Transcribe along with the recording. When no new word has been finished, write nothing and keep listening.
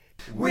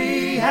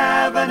We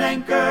have an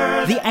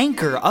anchor. The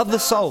Anchor of the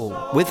Soul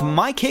with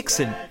Mike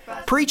Hickson,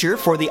 preacher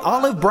for the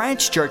Olive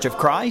Branch Church of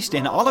Christ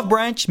in Olive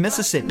Branch,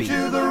 Mississippi.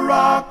 To the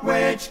rock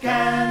which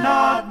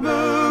cannot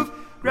move,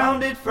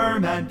 grounded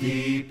firm and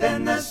deep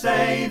in the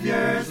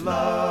Savior's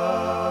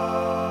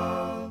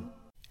love.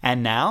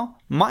 And now,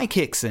 Mike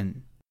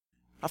Hickson.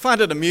 I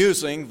find it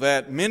amusing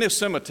that many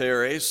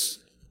cemeteries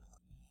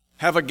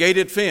have a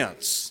gated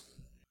fence.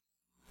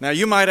 Now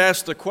you might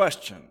ask the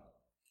question,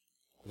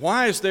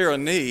 why is there a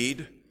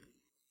need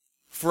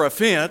for a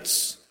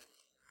fence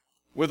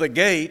with a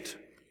gate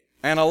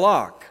and a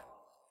lock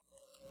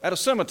at a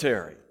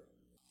cemetery?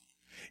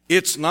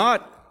 It's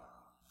not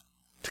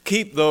to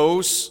keep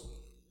those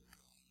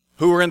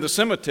who are in the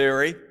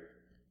cemetery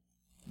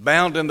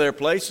bound in their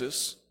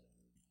places,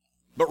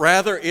 but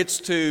rather it's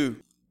to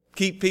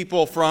keep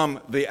people from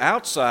the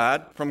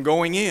outside from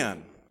going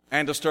in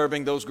and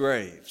disturbing those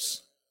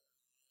graves.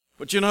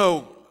 But you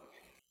know,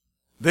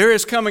 there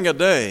is coming a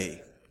day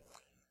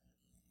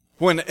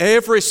when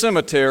every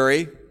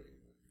cemetery,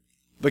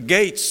 the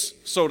gates,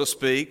 so to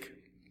speak,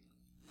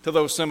 to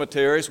those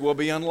cemeteries will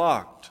be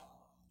unlocked.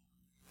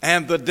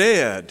 And the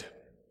dead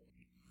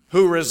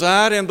who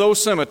reside in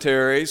those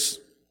cemeteries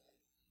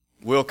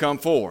will come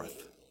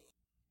forth.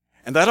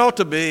 And that ought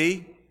to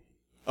be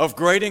of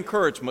great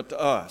encouragement to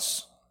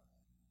us,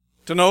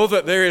 to know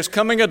that there is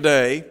coming a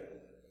day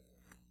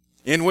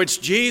in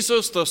which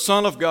Jesus, the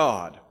Son of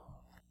God,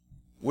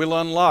 will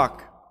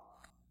unlock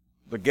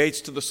the gates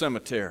to the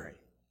cemetery,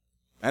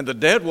 and the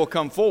dead will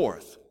come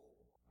forth.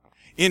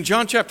 In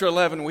John chapter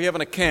 11, we have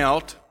an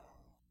account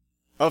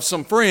of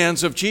some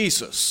friends of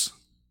Jesus,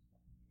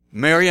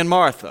 Mary and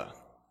Martha.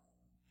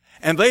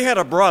 And they had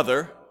a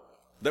brother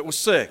that was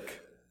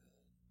sick.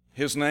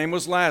 His name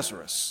was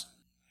Lazarus.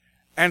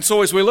 And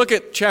so as we look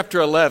at chapter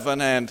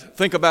 11 and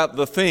think about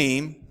the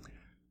theme,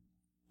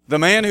 the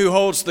man who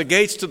holds the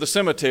gates to the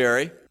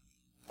cemetery,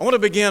 I want to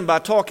begin by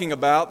talking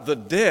about the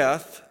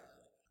death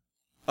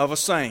of a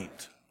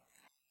saint.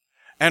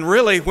 And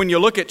really, when you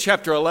look at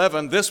chapter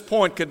 11, this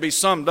point could be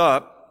summed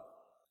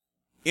up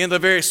in the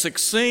very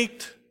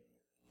succinct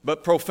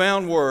but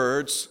profound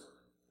words,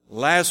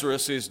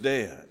 Lazarus is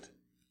dead.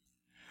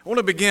 I want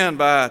to begin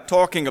by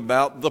talking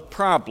about the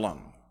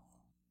problem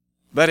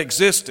that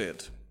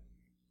existed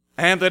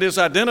and that is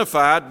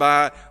identified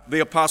by the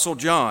Apostle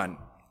John.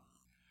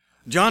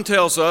 John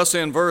tells us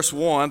in verse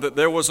 1 that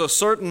there was a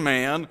certain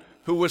man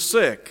who was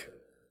sick.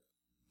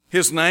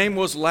 His name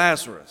was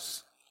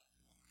Lazarus.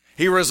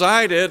 He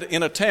resided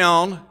in a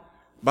town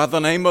by the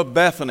name of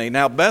Bethany.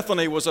 Now,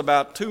 Bethany was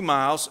about 2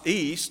 miles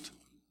east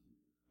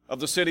of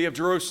the city of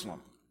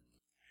Jerusalem.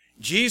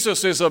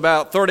 Jesus is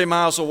about 30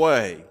 miles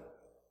away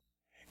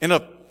in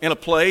a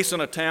place,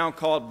 in a town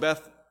called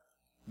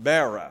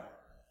Bethbara.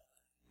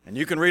 And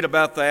you can read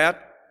about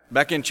that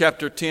back in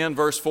chapter 10,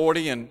 verse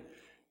 40, and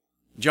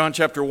John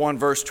chapter 1,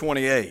 verse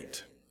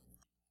 28.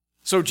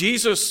 So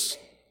Jesus,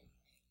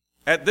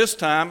 at this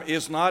time,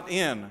 is not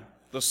in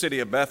the city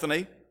of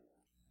Bethany.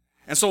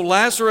 And so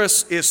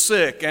Lazarus is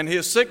sick, and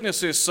his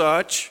sickness is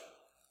such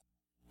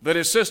that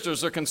his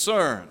sisters are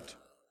concerned.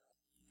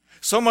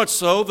 So much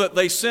so that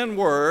they send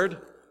word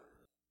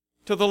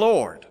to the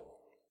Lord.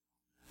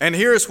 And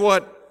here's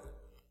what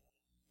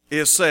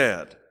is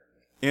said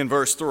in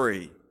verse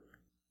 3.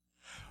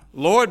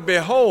 Lord,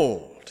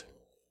 behold,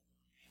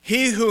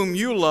 he whom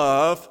you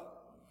love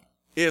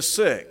is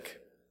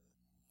sick.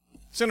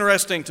 It's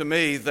interesting to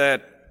me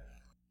that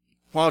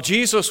while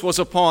Jesus was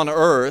upon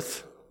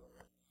earth,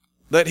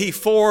 that he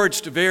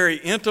forged very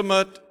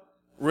intimate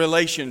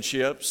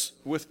relationships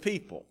with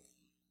people.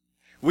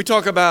 We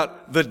talk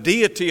about the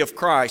deity of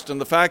Christ and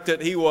the fact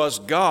that he was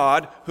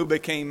God who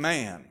became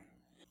man.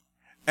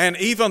 And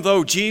even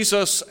though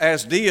Jesus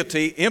as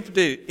deity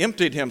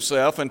emptied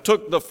himself and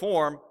took the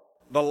form,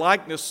 the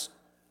likeness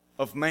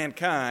of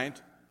mankind,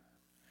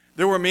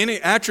 there were many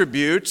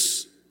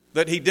attributes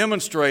that he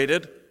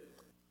demonstrated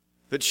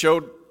that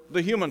showed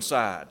the human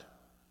side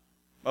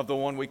of the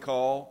one we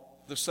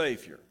call the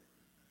Savior.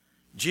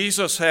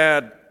 Jesus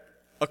had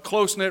a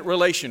close-knit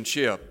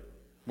relationship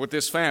with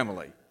his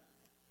family.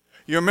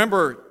 You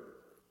remember,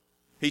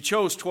 he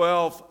chose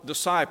 12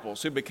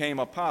 disciples who became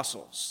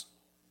apostles.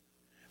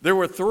 There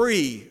were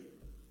 3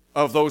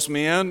 of those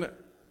men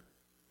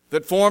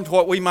that formed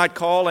what we might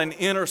call an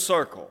inner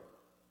circle,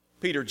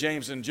 Peter,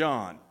 James, and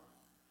John.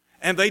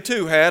 And they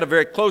too had a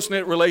very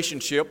close-knit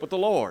relationship with the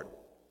Lord.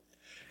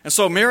 And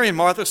so Mary and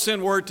Martha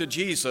send word to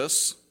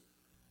Jesus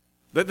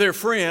that their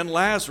friend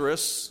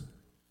Lazarus,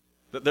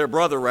 that their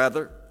brother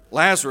rather,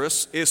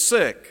 Lazarus, is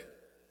sick.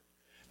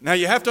 Now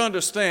you have to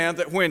understand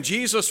that when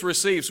Jesus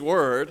receives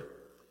word,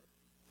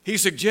 he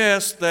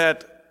suggests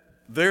that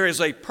there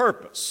is a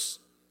purpose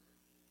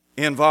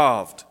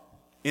involved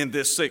in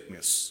this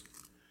sickness.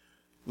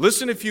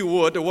 Listen, if you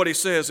would, to what he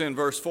says in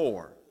verse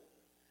 4.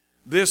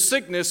 This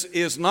sickness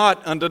is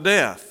not unto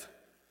death,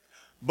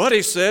 but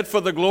he said,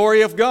 for the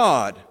glory of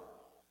God,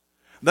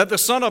 that the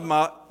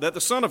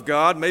Son of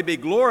God may be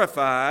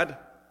glorified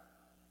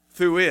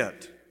through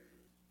it.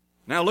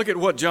 Now look at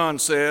what John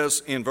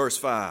says in verse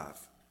 5.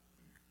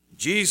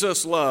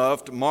 Jesus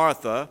loved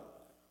Martha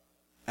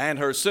and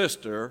her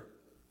sister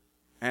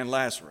and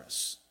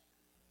Lazarus.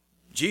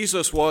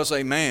 Jesus was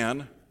a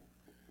man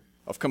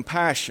of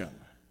compassion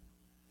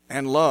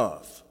and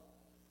love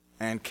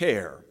and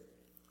care.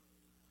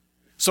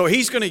 So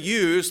he's going to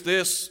use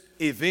this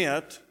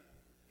event,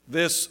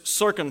 this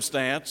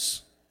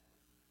circumstance,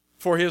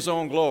 for his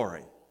own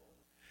glory.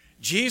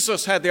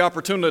 Jesus had the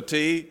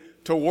opportunity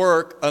to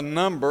work a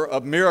number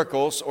of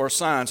miracles or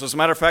signs. As a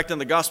matter of fact, in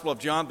the Gospel of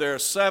John, there are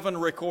 7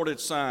 recorded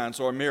signs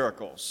or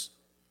miracles.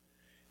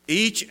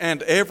 Each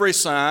and every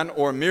sign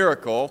or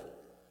miracle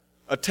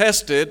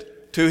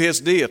attested to his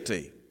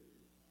deity.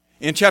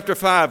 In chapter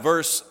 5,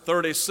 verse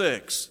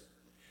 36,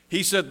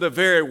 he said, "The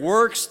very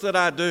works that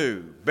I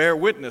do bear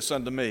witness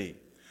unto me,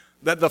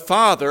 that the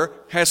Father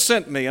has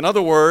sent me." In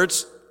other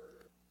words,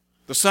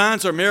 the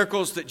signs or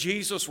miracles that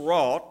Jesus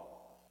wrought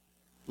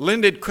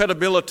lended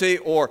credibility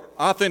or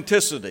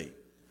authenticity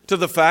to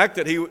the fact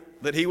that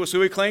he was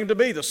who he claimed to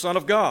be, the Son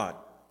of God.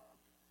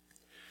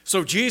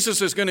 So Jesus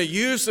is going to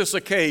use this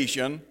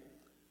occasion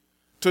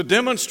to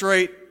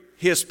demonstrate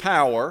his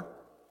power,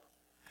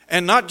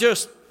 and not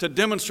just to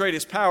demonstrate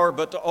his power,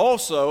 but to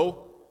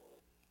also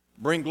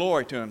bring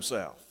glory to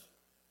himself,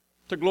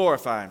 to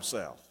glorify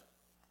himself.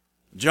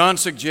 John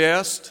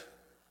suggests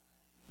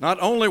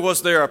not only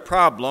was there a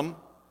problem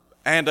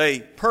and a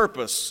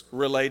purpose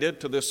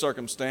related to this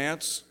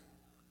circumstance,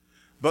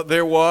 but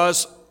there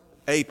was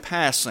a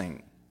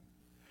passing.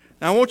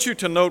 Now I want you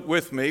to note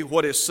with me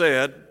what is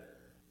said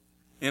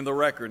in the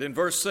record. In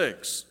verse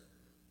 6,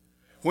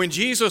 when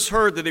Jesus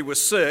heard that he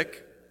was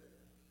sick,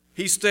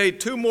 he stayed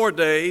 2 more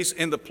days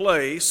in the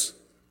place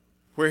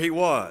where he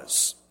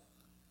was.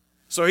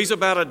 So he's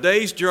about a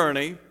day's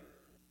journey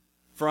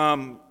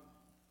from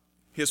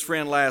his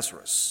friend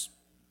Lazarus.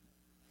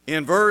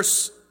 In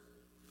verse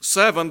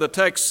 7, the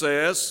text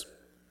says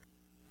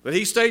that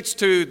he states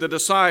to the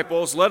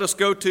disciples, "Let us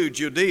go to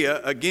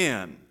Judea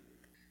again."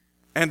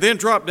 And then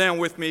drop down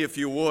with me, if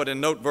you would,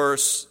 and note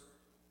verse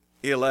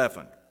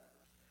 11.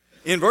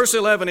 In verse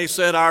 11, he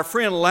said, "Our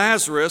friend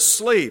Lazarus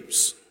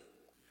sleeps,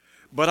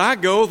 but I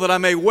go that I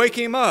may wake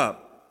him up."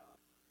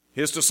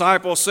 His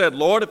disciples said,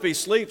 "Lord, if he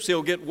sleeps,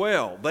 he'll get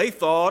well." They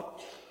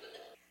thought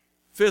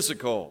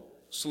physical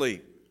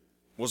sleep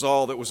was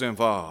all that was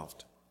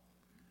involved.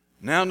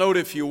 Now note,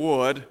 if you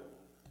would,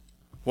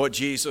 what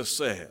Jesus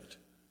said.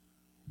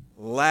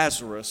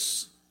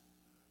 Lazarus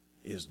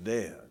is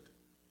dead.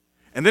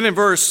 And then in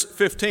verse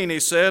 15 he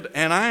said,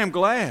 "And I am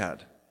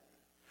glad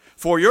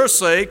for your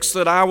sakes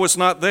that I was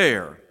not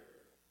there,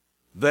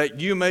 that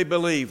you may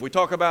believe." We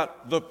talk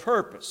about the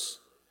purpose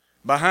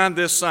behind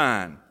this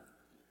sign.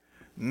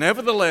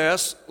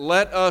 "Nevertheless,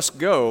 let us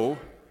go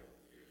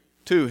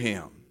to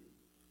him."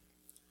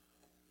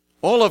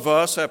 All of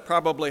us have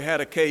probably had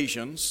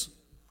occasions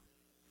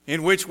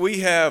in which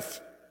we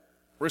have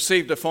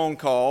received a phone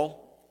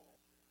call,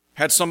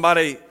 had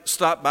somebody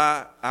stop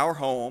by our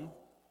home,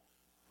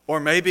 or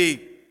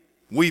maybe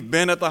we've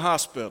been at the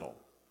hospital,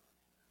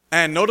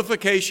 and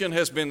notification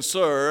has been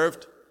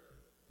served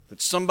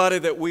that somebody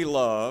that we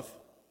love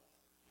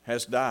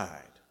has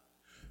died.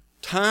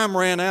 Time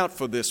ran out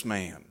for this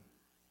man,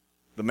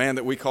 the man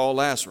that we call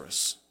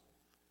Lazarus.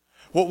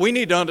 What we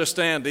need to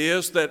understand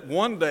is that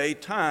one day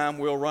time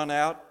will run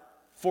out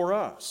for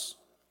us.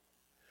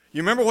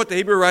 You remember what the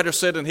Hebrew writer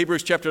said in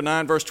Hebrews chapter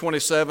 9, verse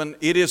 27?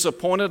 "It is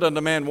appointed unto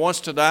man once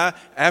to die,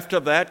 after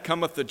that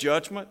cometh the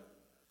judgment."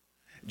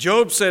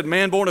 Job said,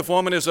 "Man born of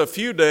woman is a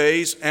few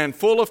days and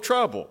full of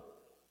trouble."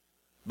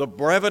 The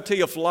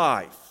brevity of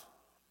life.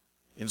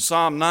 In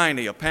Psalm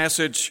 90, a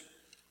passage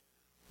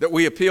that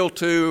we appeal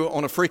to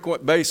on a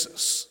frequent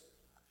basis,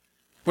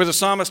 where the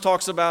psalmist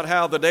talks about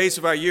how the days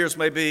of our years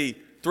may be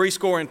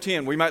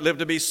 70. We might live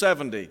to be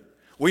 70.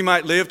 We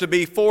might live to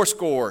be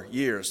 80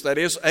 years, that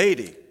is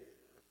 80.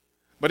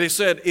 But he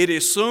said, it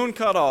is soon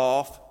cut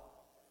off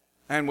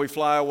and we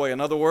fly away. In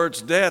other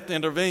words, death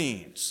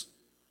intervenes.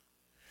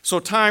 So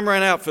time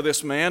ran out for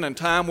this man, and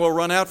time will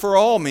run out for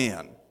all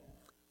men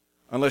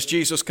unless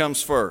Jesus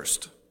comes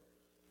first.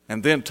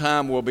 And then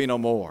time will be no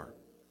more.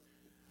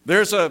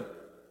 There's a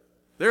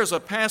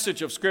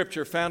passage of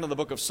Scripture found in the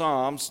book of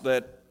Psalms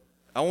that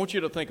I want you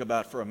to think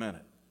about for a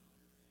minute.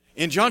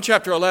 In John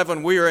chapter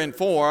 11, we are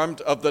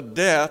informed of the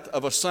death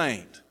of a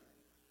saint.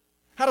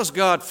 How does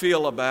God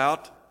feel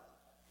about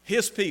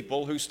his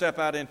people who step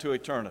out into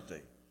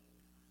eternity?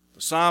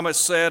 The psalmist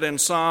said in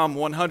Psalm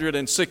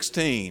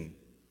 116,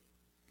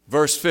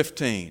 verse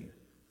 15,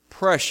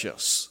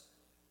 "Precious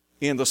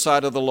in the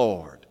sight of the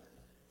Lord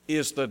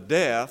is the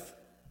death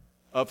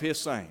of his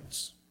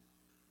saints."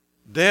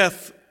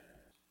 Death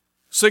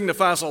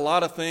signifies a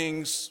lot of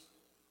things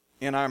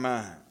in our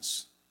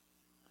minds.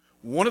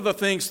 One of the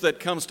things that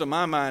comes to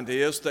my mind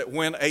is that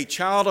when a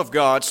child of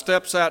God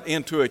steps out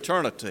into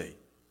eternity,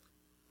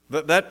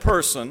 that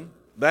person,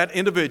 that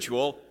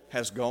individual,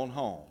 has gone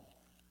home,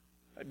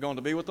 had gone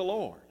to be with the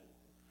Lord.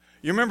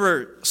 You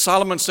remember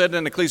Solomon said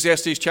in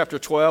Ecclesiastes chapter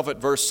 12 at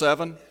verse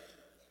 7,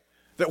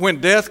 that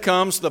when death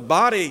comes, the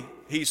body,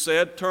 he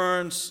said,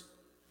 turns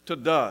to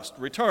dust,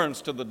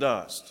 returns to the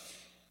dust.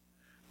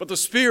 but the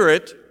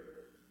spirit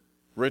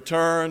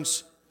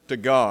returns to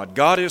God.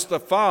 God is the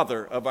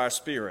Father of our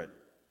spirit.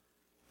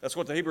 That's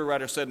what the Hebrew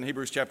writer said in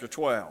Hebrews chapter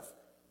 12.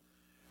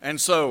 And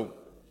so,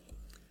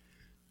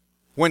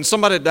 when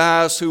somebody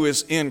dies who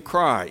is in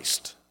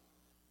Christ,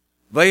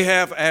 they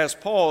have, as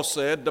Paul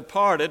said,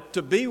 departed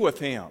to be with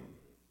Him.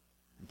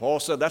 And Paul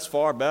said that's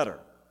far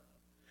better.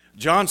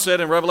 John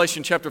said in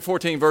Revelation chapter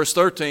 14, verse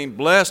 13,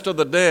 "Blessed are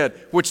the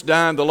dead which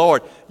die in the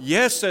Lord.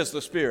 Yes, says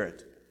the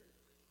Spirit,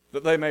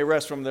 that they may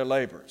rest from their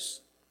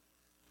labors,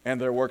 and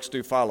their works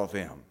do follow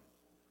them."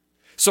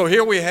 So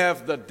here we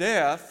have the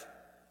death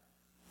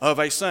of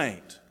a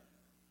saint.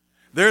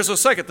 There's a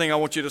second thing I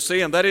want you to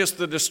see, and that is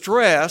the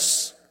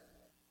distress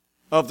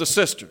of the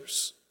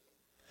sisters.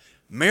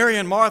 Mary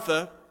and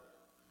Martha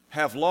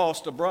have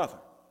lost a brother.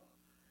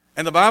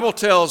 And the Bible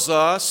tells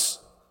us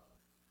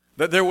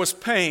that there was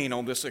pain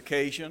on this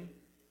occasion.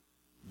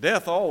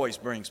 Death always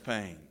brings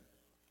pain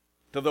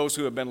to those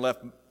who have been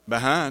left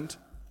behind.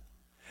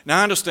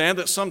 Now, I understand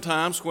that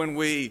sometimes when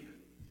we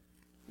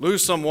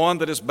lose someone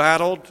that has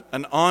battled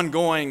an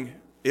ongoing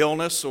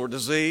illness or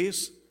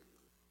disease,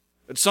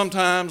 that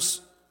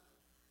sometimes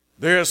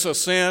there's a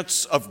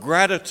sense of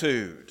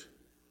gratitude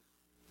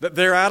that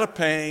they're out of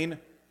pain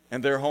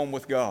and they're home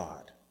with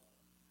God.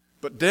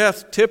 But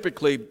death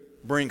typically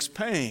brings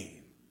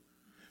pain.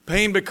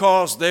 Pain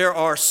because there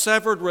are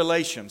severed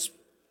relations.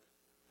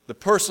 The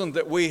person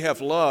that we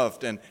have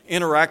loved and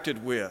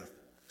interacted with,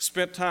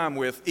 spent time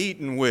with,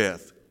 eaten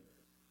with,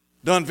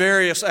 done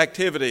various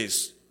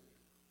activities,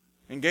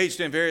 engaged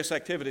in various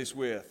activities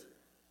with,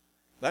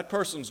 that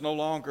person's no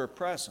longer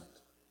present.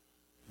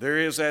 There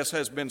is, as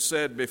has been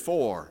said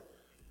before,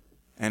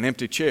 an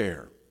empty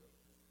chair.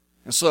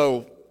 And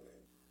so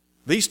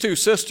these two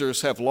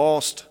sisters they've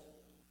lost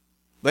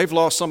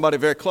somebody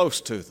very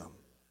close to them.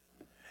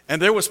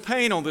 And there was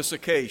pain on this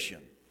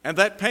occasion, and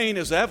that pain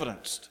is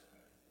evidenced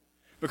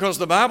because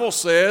the Bible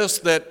says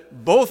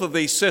that both of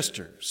these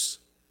sisters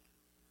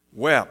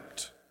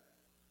wept.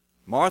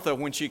 Martha,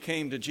 when she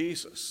came to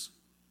Jesus,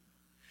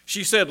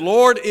 she said,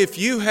 "Lord, if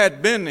you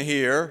had been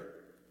here,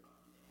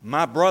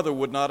 my brother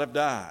would not have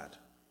died."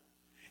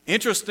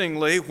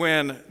 Interestingly,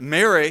 when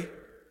Mary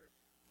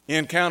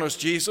encounters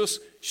Jesus,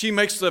 she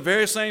makes the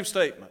very same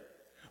statement.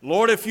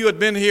 "Lord, if you had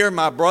been here,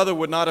 my brother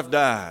would not have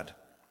died."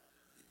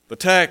 The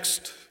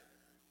text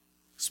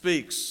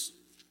speaks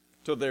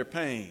to their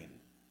pain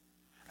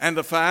and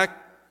the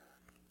fact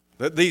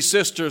that these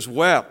sisters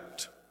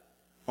wept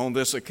on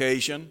this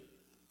occasion.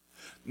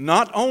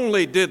 Not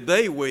only did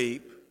they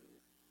weep,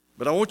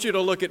 but I want you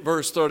to look at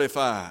verse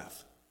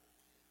 35.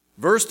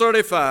 Verse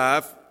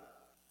 35,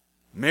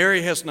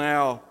 Mary has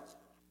now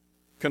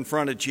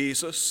confronted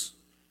Jesus,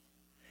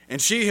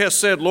 and she has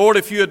said, "Lord,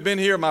 if you had been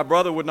here, my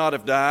brother would not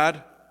have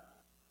died."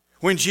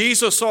 When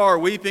Jesus saw her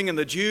weeping and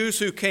the Jews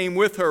who came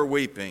with her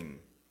weeping,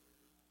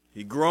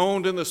 he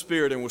groaned in the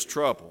spirit and was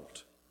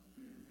troubled.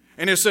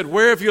 And he said,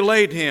 "Where have you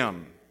laid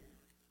him?"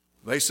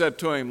 They said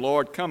to him,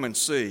 "Lord, come and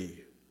see."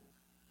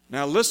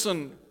 Now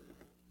listen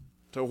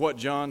to what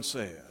John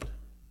said.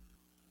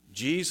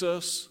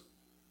 Jesus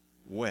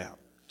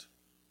wept.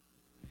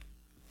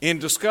 In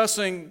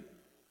discussing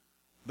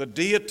the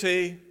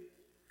deity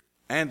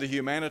and the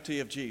humanity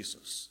of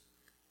Jesus,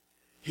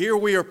 here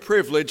we are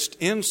privileged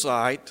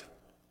insight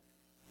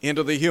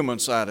into the human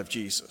side of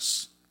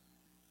Jesus.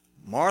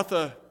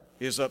 Martha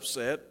is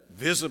upset,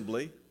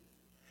 visibly.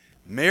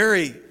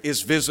 Mary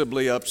is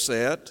visibly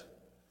upset.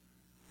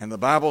 And the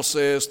Bible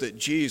says that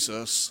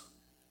Jesus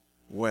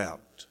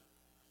wept.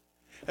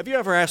 Have you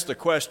ever asked the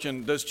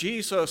question, does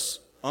Jesus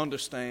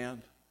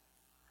understand?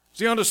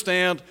 Does he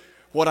understand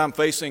what I'm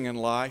facing in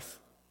life?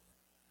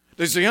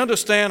 Does he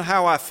understand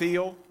how I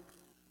feel?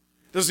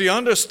 Does he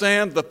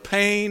understand the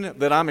pain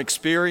that I'm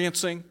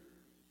experiencing?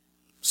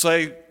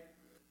 Say,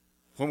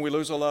 when we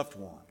lose a loved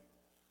one.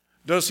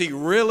 Does he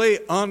really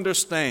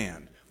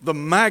understand the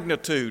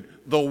magnitude,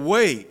 the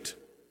weight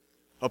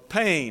of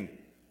pain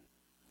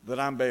that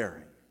I'm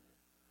bearing?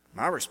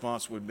 My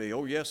response would be,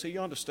 oh yes, he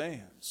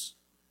understands.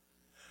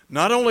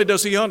 Not only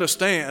does he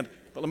understand,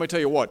 but let me tell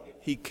you what,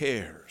 he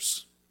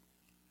cares.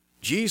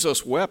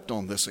 Jesus wept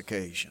on this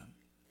occasion.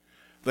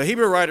 The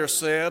Hebrew writer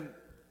said,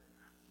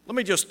 let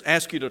me just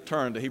ask you to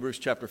turn to Hebrews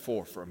chapter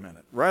 4 for a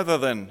minute. Rather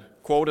than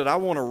quote it, I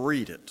want to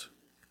read it.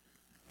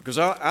 Because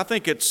I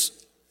think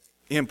it's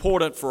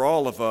important for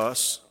all of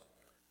us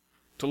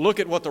to look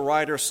at what the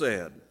writer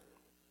said.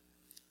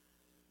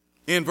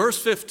 In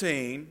verse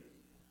 15,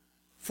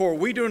 "For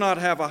we do not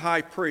have a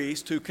high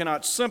priest who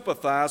cannot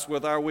sympathize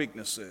with our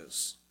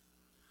weaknesses,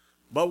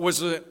 but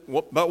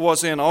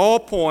was in all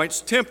points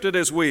tempted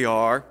as we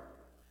are,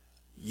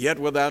 yet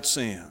without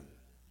sin."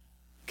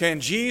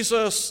 Can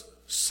Jesus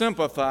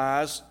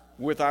sympathize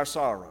with our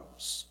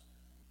sorrows?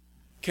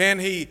 Can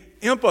he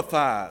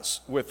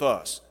empathize with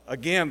us?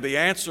 Again, the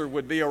answer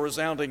would be a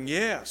resounding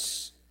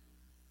yes.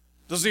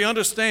 Does he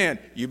understand?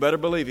 You better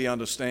believe he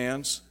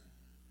understands.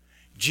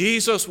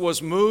 Jesus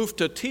was moved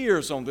to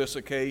tears on this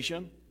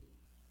occasion.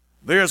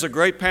 There's a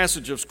great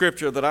passage of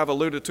Scripture that I've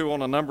alluded to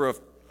on a number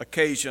of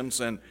occasions,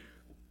 and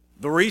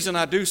The reason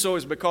I do so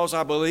is because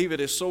I believe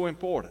it is so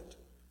important.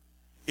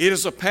 It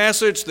is a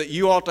passage that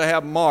you ought to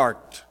have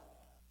marked.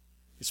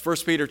 It's 1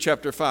 Peter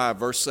chapter 5,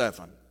 verse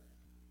 7,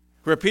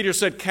 where Peter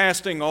said,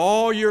 casting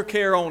all your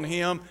care on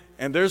Him,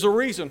 and there's a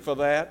reason for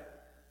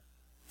that,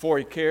 for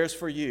He cares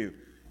for you.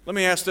 Let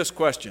me ask this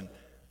question.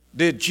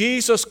 Did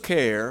Jesus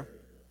care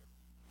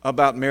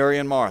about Mary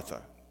and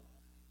Martha?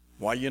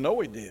 Why, you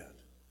know He did.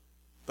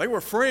 They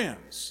were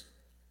friends.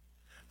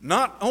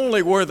 Not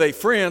only were they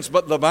friends,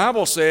 but the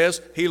Bible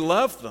says He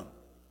loved them.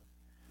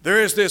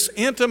 There is this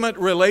intimate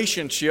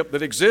relationship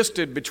that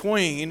existed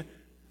between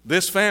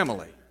this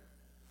family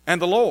and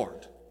the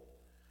Lord.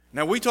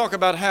 Now, we talk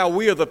about how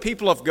we are the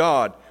people of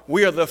God.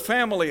 We are the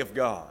family of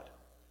God.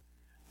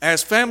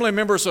 As family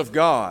members of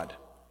God,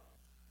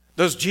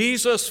 does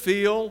Jesus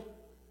feel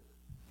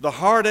the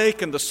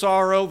heartache and the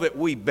sorrow that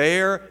we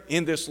bear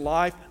in this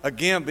life?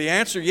 Again, the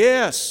answer,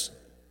 yes.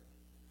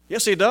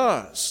 Yes, He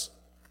does.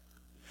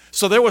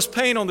 So there was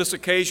pain on this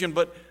occasion,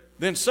 but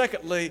then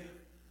secondly,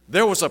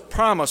 there was a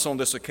promise on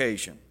this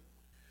occasion.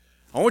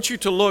 I want you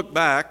to look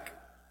back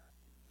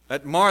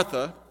at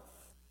Martha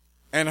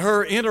and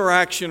her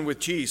interaction with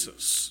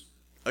Jesus.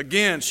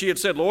 Again, she had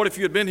said, Lord, if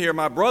you had been here,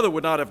 my brother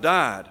would not have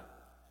died.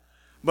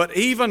 But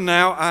even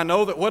now, I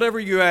know that whatever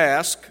you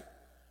ask,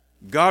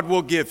 God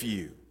will give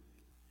you.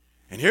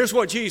 And here's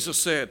what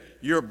Jesus said,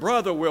 your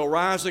brother will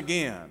rise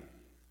again.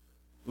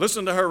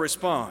 Listen to her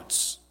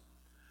response.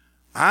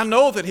 I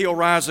know that he'll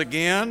rise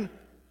again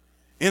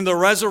in the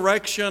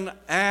resurrection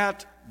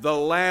at the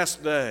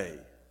last day.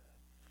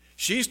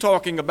 She's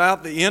talking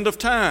about the end of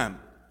time.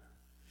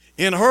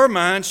 In her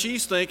mind,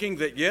 she's thinking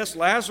that, yes,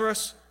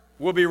 Lazarus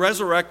will be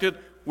resurrected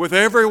with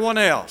everyone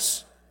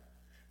else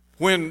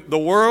when the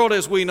world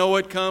as we know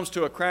it comes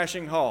to a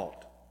crashing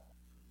halt.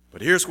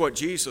 But here's what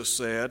Jesus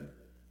said,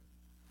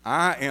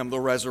 I am the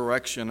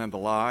resurrection and the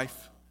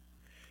life.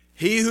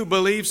 He who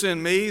believes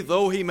in me,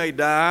 though he may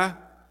die,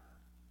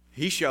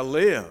 he shall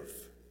live.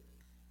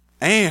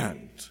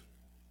 And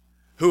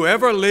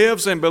whoever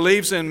lives and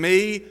believes in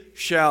me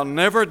shall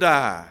never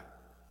die.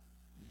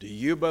 Do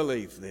you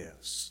believe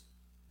this?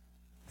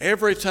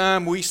 Every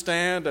time we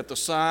stand at the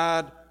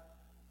side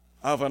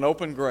of an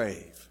open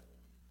grave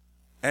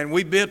and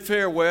we bid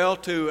farewell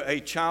to a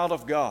child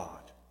of God,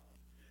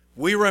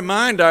 we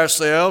remind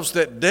ourselves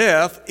that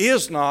death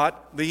is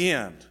not the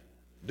end,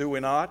 do we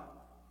not?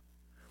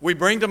 We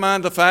bring to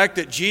mind the fact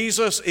that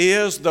Jesus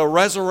is the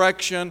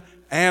resurrection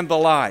and the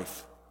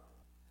life,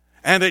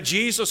 and that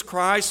Jesus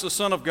Christ, the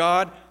Son of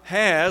God,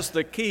 has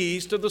the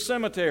keys to the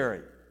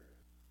cemetery.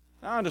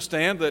 I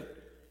understand that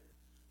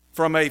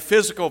from a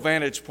physical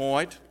vantage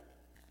point,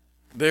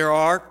 there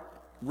are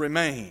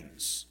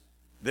remains.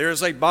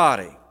 There's a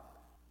body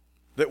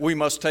that we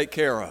must take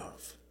care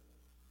of.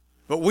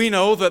 But we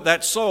know that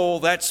that soul,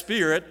 that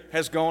spirit,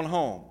 has gone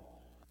home.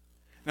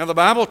 Now the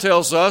Bible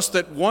tells us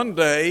that one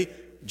day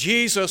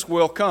Jesus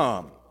will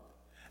come.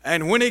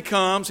 And when He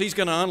comes, He's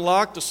going to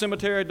unlock the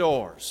cemetery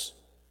doors,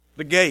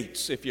 the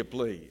gates, if you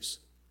please.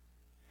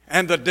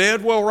 And the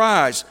dead will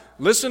rise.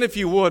 Listen, if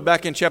you would,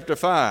 back in chapter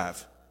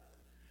 5.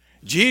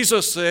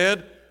 Jesus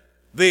said,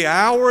 the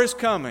hour is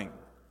coming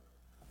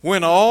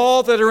when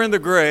all that are in the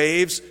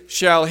graves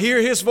shall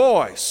hear His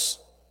voice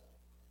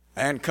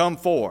and come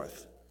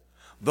forth.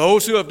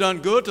 Those who have done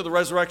good to the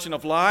resurrection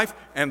of life,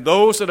 and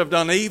those that have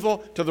done evil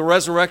to the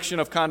resurrection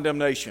of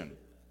condemnation.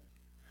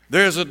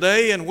 There's a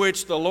day in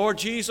which the Lord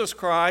Jesus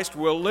Christ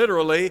will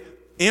literally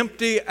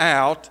empty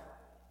out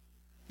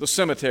the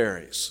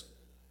cemeteries.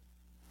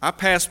 I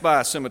pass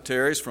by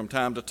cemeteries from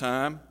time to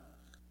time,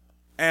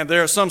 and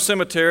there are some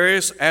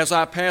cemeteries, as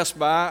I pass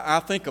by, I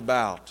think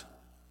about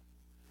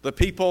the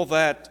people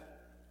that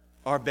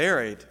are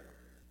buried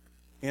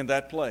in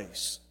that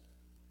place.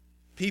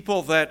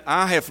 People that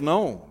I have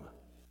known,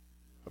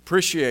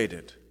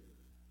 appreciated,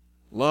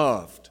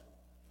 loved,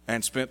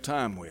 and spent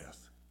time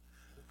with.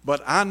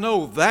 But I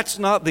know that's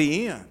not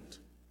the end.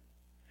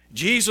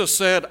 Jesus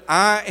said,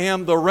 I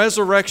am the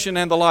resurrection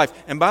and the life.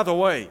 And by the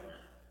way,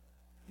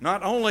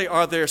 not only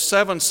are there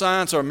 7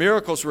 signs or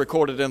miracles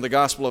recorded in the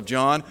Gospel of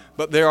John,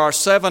 but there are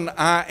 7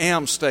 I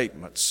am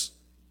statements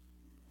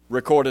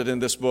recorded in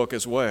this book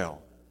as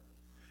well.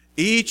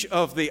 Each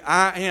of the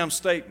I am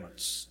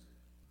statements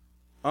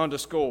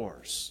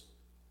underscores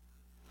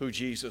who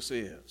Jesus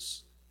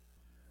is.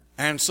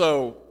 And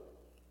so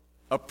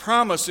a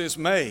promise is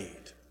made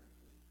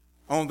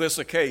on this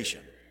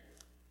occasion.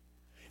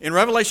 In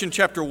Revelation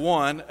chapter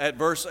 1 at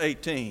verse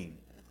 18,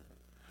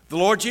 the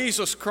Lord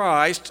Jesus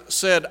Christ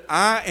said,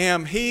 I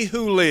am He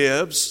who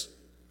lives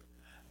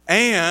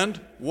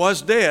and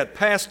was dead,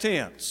 past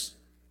tense.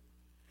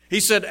 He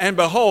said, and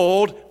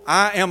behold,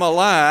 I am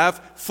alive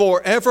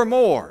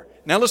forevermore.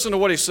 Now listen to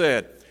what He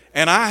said.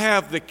 And I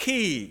have the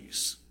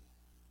keys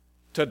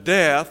to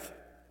death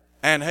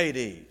and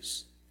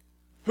Hades.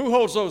 Who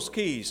holds those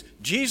keys?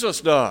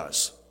 Jesus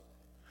does.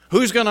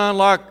 Who's going to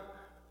unlock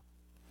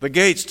the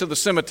gates to the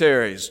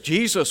cemeteries?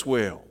 Jesus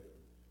will.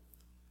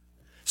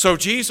 So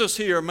Jesus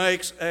here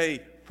makes a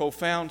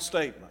profound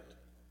statement,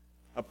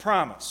 a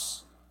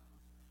promise.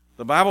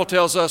 The Bible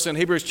tells us in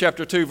Hebrews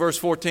chapter 2, verse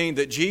 14,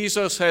 that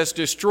Jesus has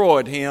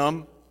destroyed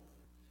him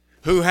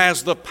who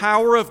has the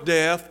power of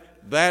death,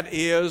 that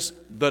is,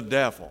 the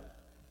devil.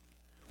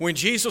 When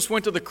Jesus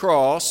went to the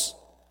cross,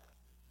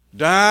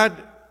 died,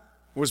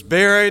 was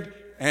buried,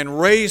 and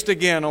raised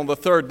again on the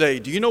third day,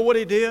 do you know what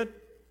he did?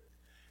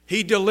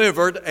 He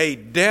delivered a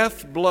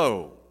death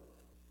blow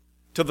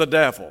to the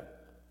devil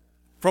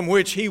from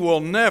which he will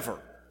never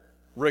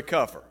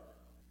recover.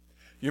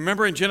 You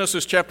remember in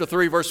Genesis chapter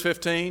 3, verse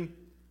 15,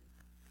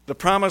 the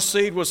promised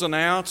seed was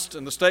announced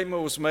and the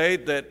statement was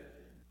made that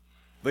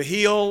the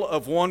heel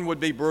of one would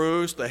be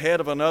bruised, the head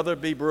of another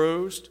be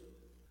bruised.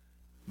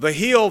 The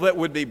heel that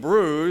would be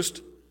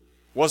bruised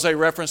was a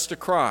reference to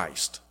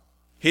Christ.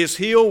 His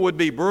heel would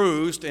be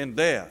bruised in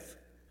death.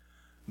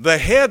 The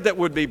head that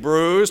would be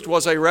bruised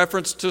was a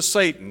reference to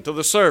Satan, to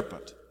the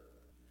serpent.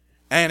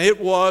 And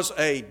it was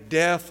a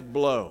death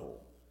blow.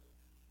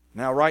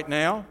 Now, right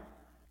now,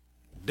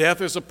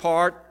 death is a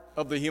part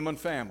of the human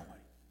family.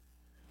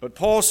 But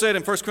Paul said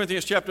in 1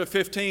 Corinthians chapter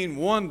 15,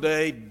 one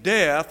day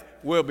death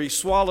will be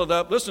swallowed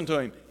up, listen to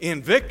him,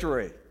 in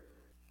victory.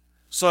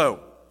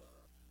 So,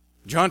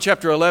 John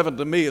chapter 11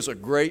 to me is a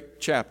great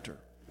chapter.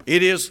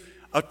 It is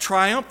a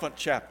triumphant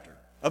chapter,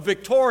 a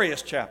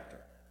victorious chapter.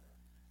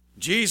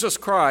 Jesus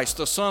Christ,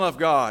 the Son of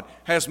God,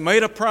 has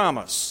made a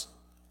promise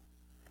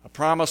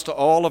to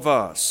all of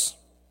us,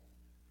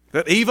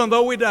 that even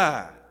though we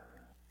die,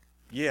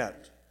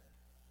 yet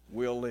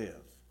we'll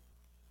live.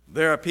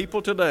 There are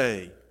people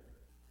today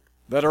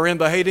that are in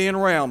the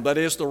Hadean realm, that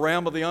is the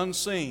realm of the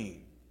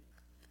unseen.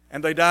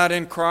 And they died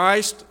in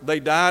Christ, they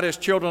died as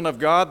children of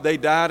God, they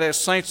died as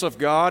saints of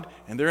God,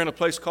 and they're in a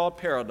place called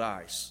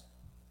paradise.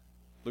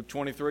 Luke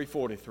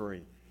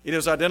 23:43. It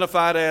is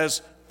identified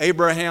as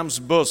Abraham's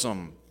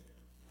bosom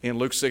in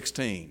Luke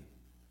 16.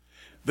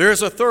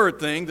 There's a third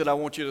thing that I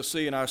want you to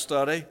see in our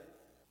study,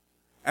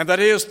 and that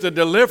is the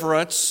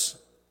deliverance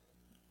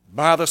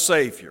by the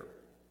Savior.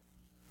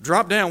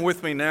 Drop down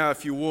with me now,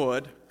 if you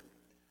would,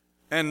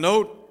 and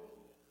note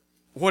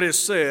what is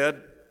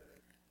said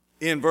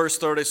in verse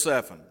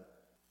 37.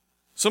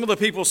 Some of the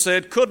people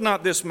said, "Could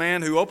not this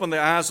man who opened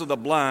the eyes of the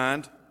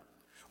blind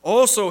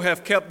also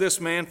have kept this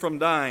man from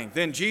dying?"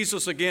 Then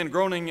Jesus, again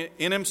groaning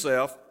in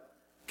himself,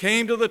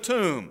 came to the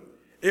tomb.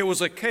 It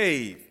was a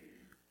cave,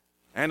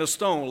 and a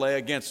stone lay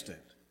against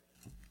it.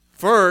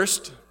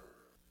 First,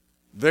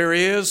 there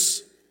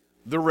is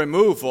the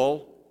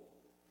removal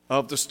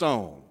of the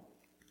stone.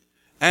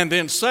 And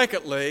then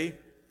secondly,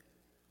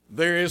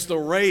 there is the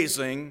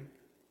raising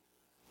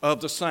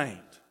of the saint.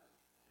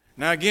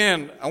 Now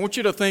again, I want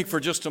you to think for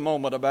just a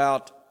moment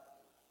about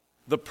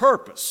the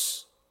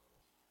purpose.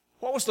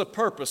 What was the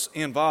purpose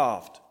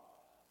involved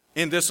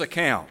in this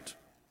account?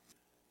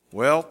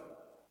 Well,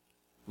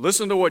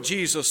 listen to what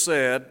Jesus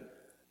said.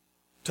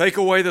 Take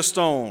away the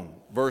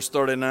stone, verse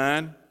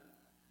 39.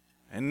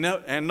 And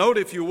note,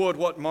 if you would,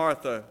 what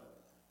Martha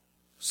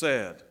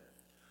said.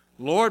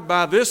 Lord,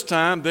 by this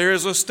time there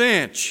is a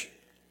stench,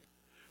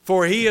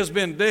 for he has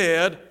been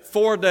dead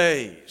 4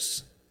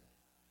 days.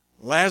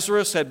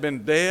 Lazarus had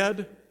been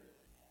dead,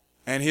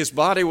 and his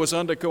body was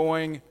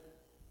undergoing,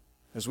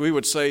 as we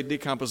would say,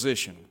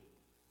 decomposition.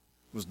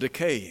 It was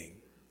decaying.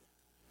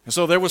 And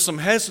so there was some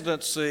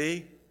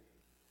hesitancy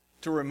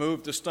to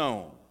remove the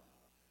stone.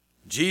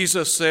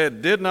 Jesus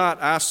said, "Did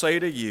not I say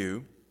to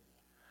you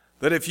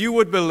that if you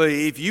would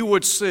believe, you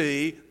would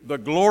see the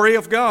glory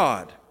of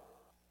God?"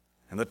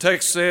 And the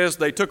text says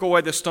they took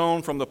away the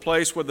stone from the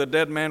place where the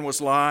dead man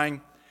was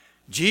lying.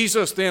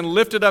 Jesus then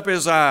lifted up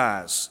his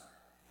eyes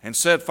and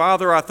said,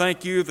 "Father, I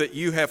thank you that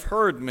you have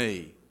heard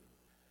me.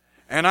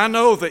 And I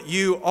know that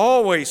you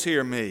always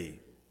hear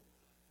me.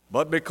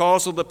 But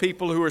because of the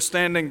people who are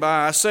standing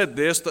by, I said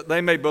this, that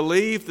they may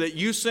believe that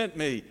you sent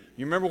me."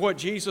 You remember what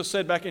Jesus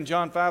said back in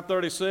John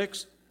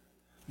 5:36?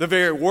 "The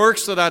very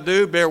works that I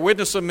do bear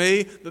witness of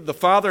me, that the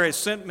Father has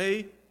sent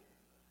me."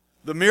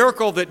 The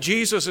miracle that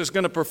Jesus is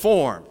going to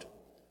perform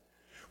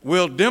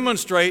will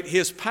demonstrate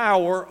his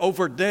power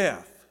over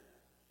death.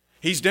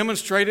 He's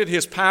demonstrated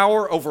his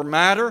power over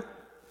matter,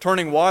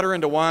 turning water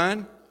into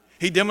wine.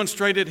 He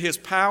demonstrated his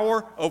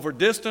power over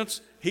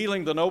distance,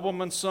 healing the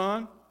nobleman's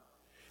son.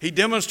 He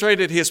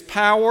demonstrated his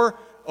power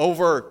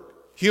over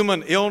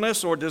human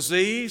illness or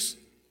disease.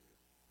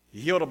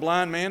 He healed a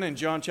blind man in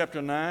John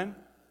chapter 9.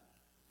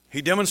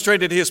 He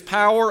demonstrated his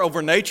power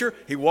over nature.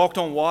 He walked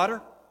on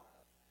water.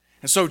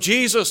 And so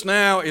Jesus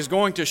now is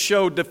going to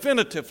show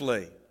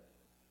definitively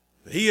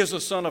that he is the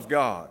Son of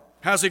God.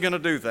 How's he going to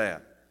do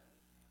that?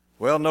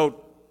 Well,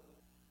 note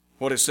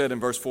what is said in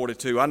verse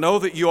 42. "I know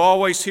that you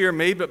always hear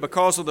me, but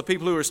because of the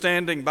people who are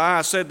standing by,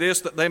 I said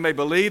this, that they may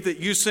believe that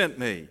you sent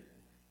me."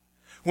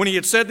 When he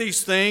had said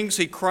these things,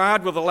 he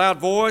cried with a loud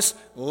voice,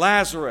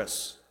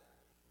 "Lazarus,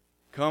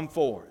 come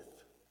forth."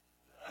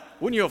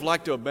 Wouldn't you have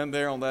liked to have been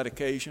there on that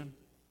occasion?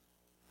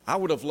 I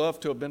would have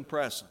loved to have been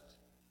present,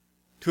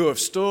 to have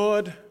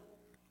stood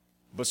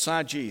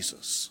beside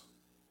Jesus,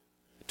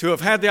 to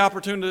have had the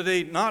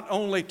opportunity not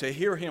only to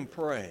hear him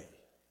pray,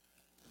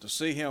 but to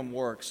see him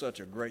work such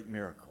a great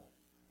miracle.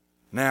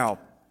 Now,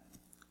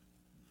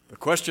 The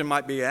question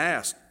might be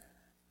asked,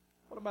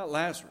 what about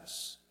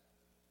Lazarus?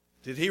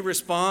 Did he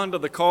respond to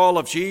the call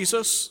of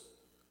Jesus?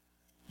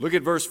 Look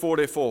at verse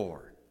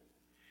 44.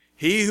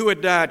 He who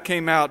had died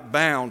came out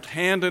bound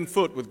hand and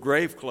foot with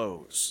grave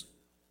clothes.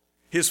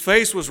 His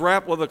face was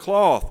wrapped with a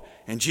cloth,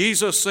 and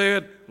Jesus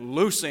said,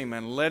 "Loose him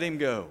and let him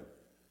go."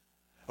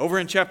 Over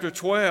in chapter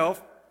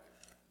 12,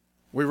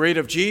 we read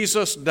of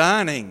Jesus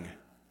dining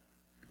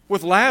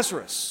with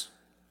Lazarus.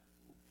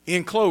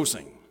 In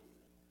closing,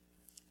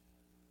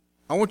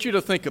 I want you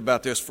to think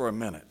about this for a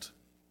minute.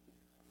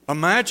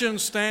 Imagine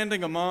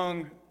standing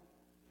among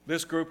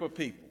this group of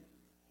people.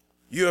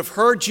 You have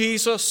heard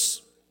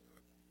Jesus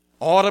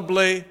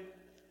audibly.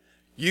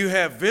 You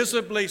have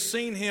visibly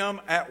seen him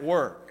at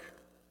work.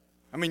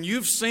 I mean,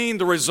 you've seen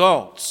the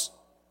results.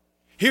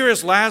 Here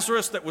is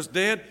Lazarus that was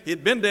dead.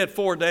 He'd been dead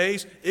 4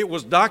 days. It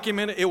was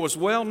documented. It was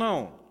well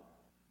known.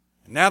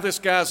 And now this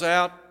guy's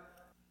out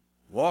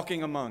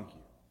walking among you.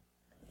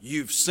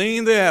 You've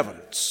seen the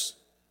evidence.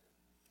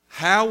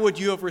 How would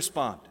you have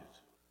responded?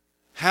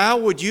 How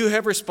would you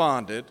have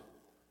responded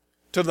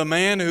to the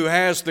man who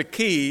has the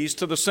keys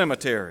to the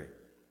cemetery?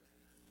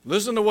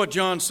 Listen to what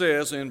John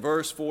says in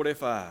verse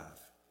 45.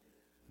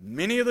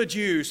 Many of the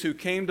Jews who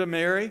came to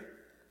Mary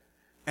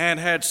and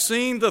had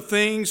seen the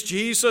things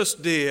Jesus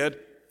did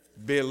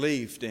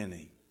believed in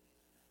him.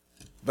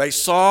 They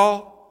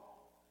saw,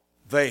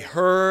 they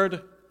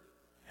heard,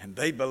 and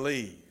they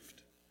believed.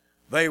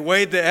 They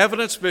weighed the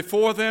evidence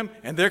before them,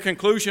 and their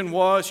conclusion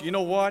was, you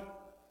know what?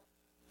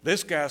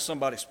 This guy's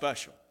somebody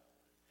special.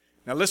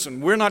 Now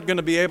listen, we're not going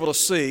to be able to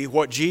see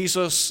what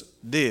Jesus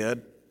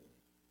did,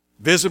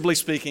 visibly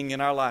speaking, in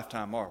our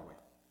lifetime, are we?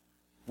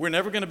 We're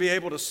never going to be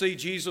able to see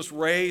Jesus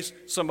raise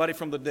somebody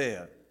from the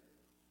dead.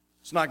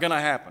 It's not going to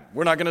happen.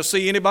 We're not going to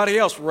see anybody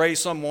else raise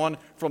someone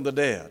from the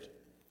dead.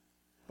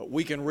 But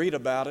we can read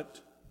about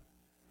it,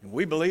 and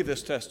we believe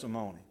this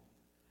testimony.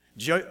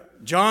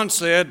 John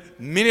said,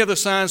 many of the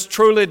signs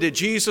truly did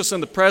Jesus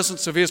in the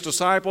presence of his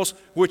disciples,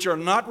 which are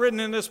not written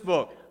in this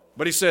book.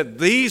 But he said,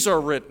 these are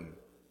written,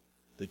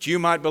 that you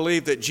might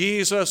believe that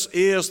Jesus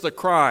is the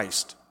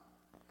Christ,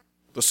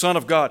 the Son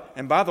of God.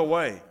 And by the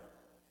way,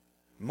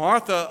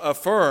 Martha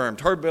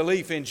affirmed her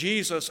belief in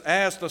Jesus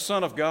as the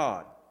Son of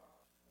God.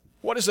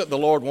 What is it the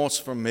Lord wants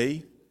from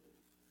me?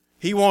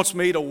 He wants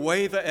me to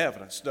weigh the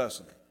evidence,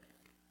 doesn't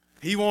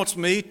he? He wants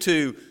me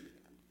to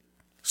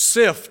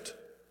sift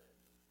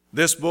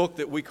this book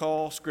that we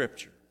call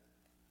Scripture.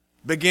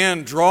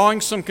 Begin drawing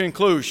some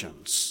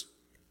conclusions.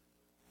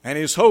 And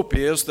his hope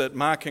is that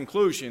my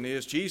conclusion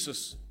is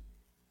Jesus,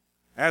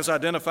 as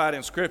identified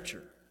in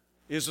Scripture,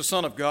 is the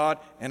Son of God,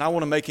 and I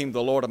want to make him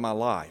the Lord of my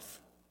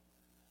life.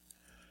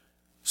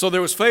 So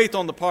there was faith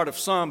on the part of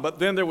some, but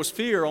then there was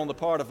fear on the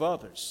part of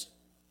others.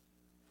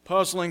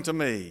 Puzzling to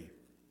me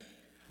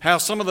how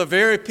some of the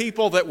very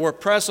people that were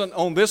present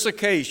on this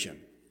occasion,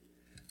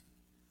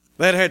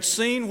 that had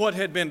seen what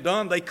had been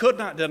done, they could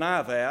not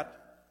deny that.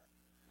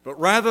 But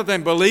rather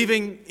than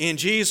believing in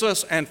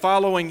Jesus and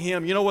following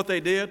him, you know what they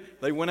did?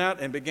 They went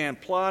out and began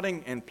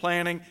plotting and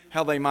planning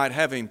how they might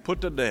have him put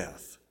to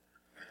death.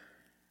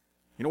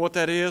 You know what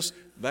that is?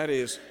 That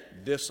is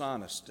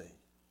dishonesty.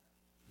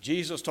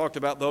 Jesus talked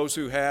about those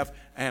who have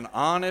an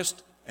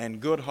honest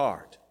and good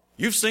heart.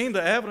 You've seen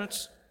the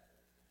evidence.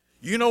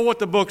 You know what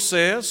the book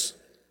says,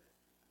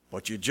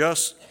 but you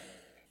just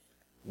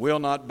will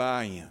not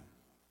buy in.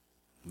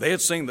 They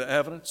had seen the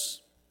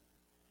evidence,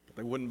 but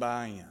they wouldn't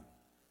buy in.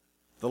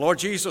 The Lord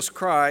Jesus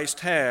Christ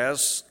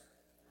has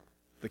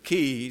the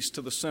keys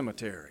to the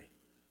cemetery.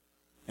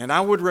 And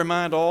I would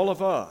remind all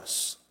of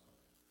us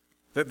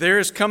that there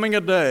is coming a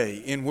day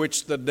in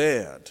which the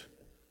dead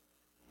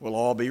will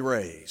all be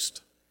raised.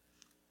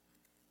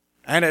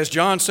 And as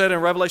John said in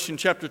Revelation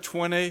chapter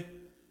 20,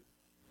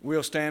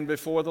 we'll stand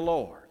before the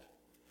Lord.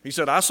 He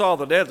said, I saw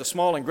the dead, the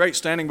small and great,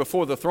 standing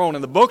before the throne,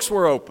 and the books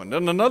were opened,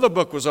 and another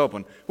book was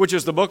opened, which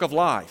is the book of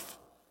life.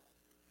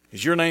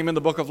 Is your name in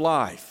the book of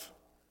life?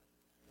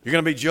 You're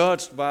going to be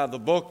judged by the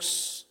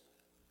books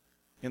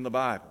in the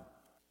Bible.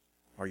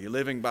 Are you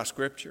living by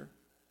Scripture?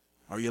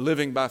 Are you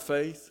living by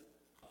faith?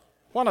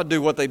 Why not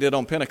do what they did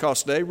on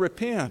Pentecost Day?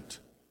 Repent.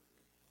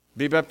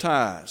 Be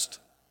baptized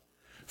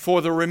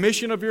for the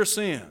remission of your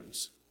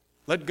sins.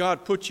 Let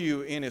God put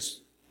you in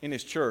His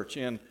church,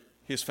 in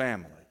His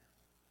family.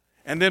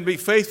 And then be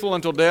faithful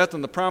until death,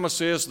 and the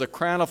promise is the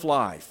crown of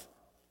life.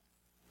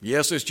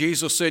 Yes, as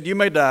Jesus said, you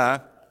may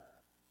die,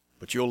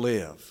 but you'll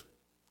live.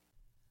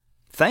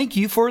 Thank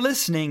you for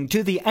listening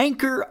to The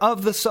Anchor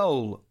of the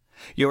Soul.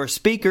 Your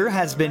speaker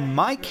has been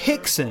Mike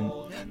Hickson,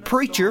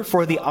 preacher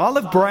for the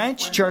Olive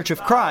Branch Church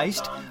of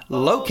Christ,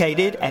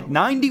 located at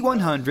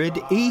 9100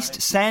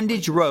 East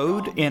Sandage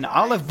Road in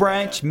Olive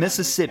Branch,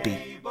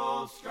 Mississippi.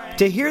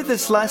 To hear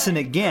this lesson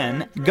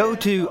again, go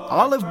to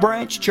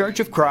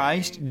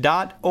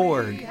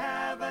olivebranchchurchofchrist.org.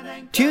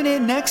 Tune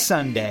in next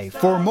Sunday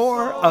for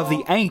more of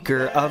The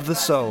Anchor of the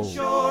Soul.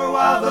 Shore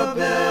while the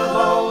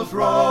billows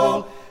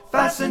roll,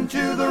 fastened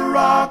to the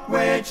rock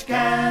which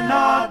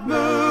cannot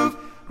move,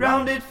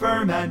 grounded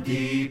firm and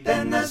deep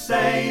in the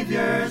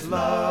Savior's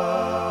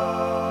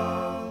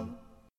love.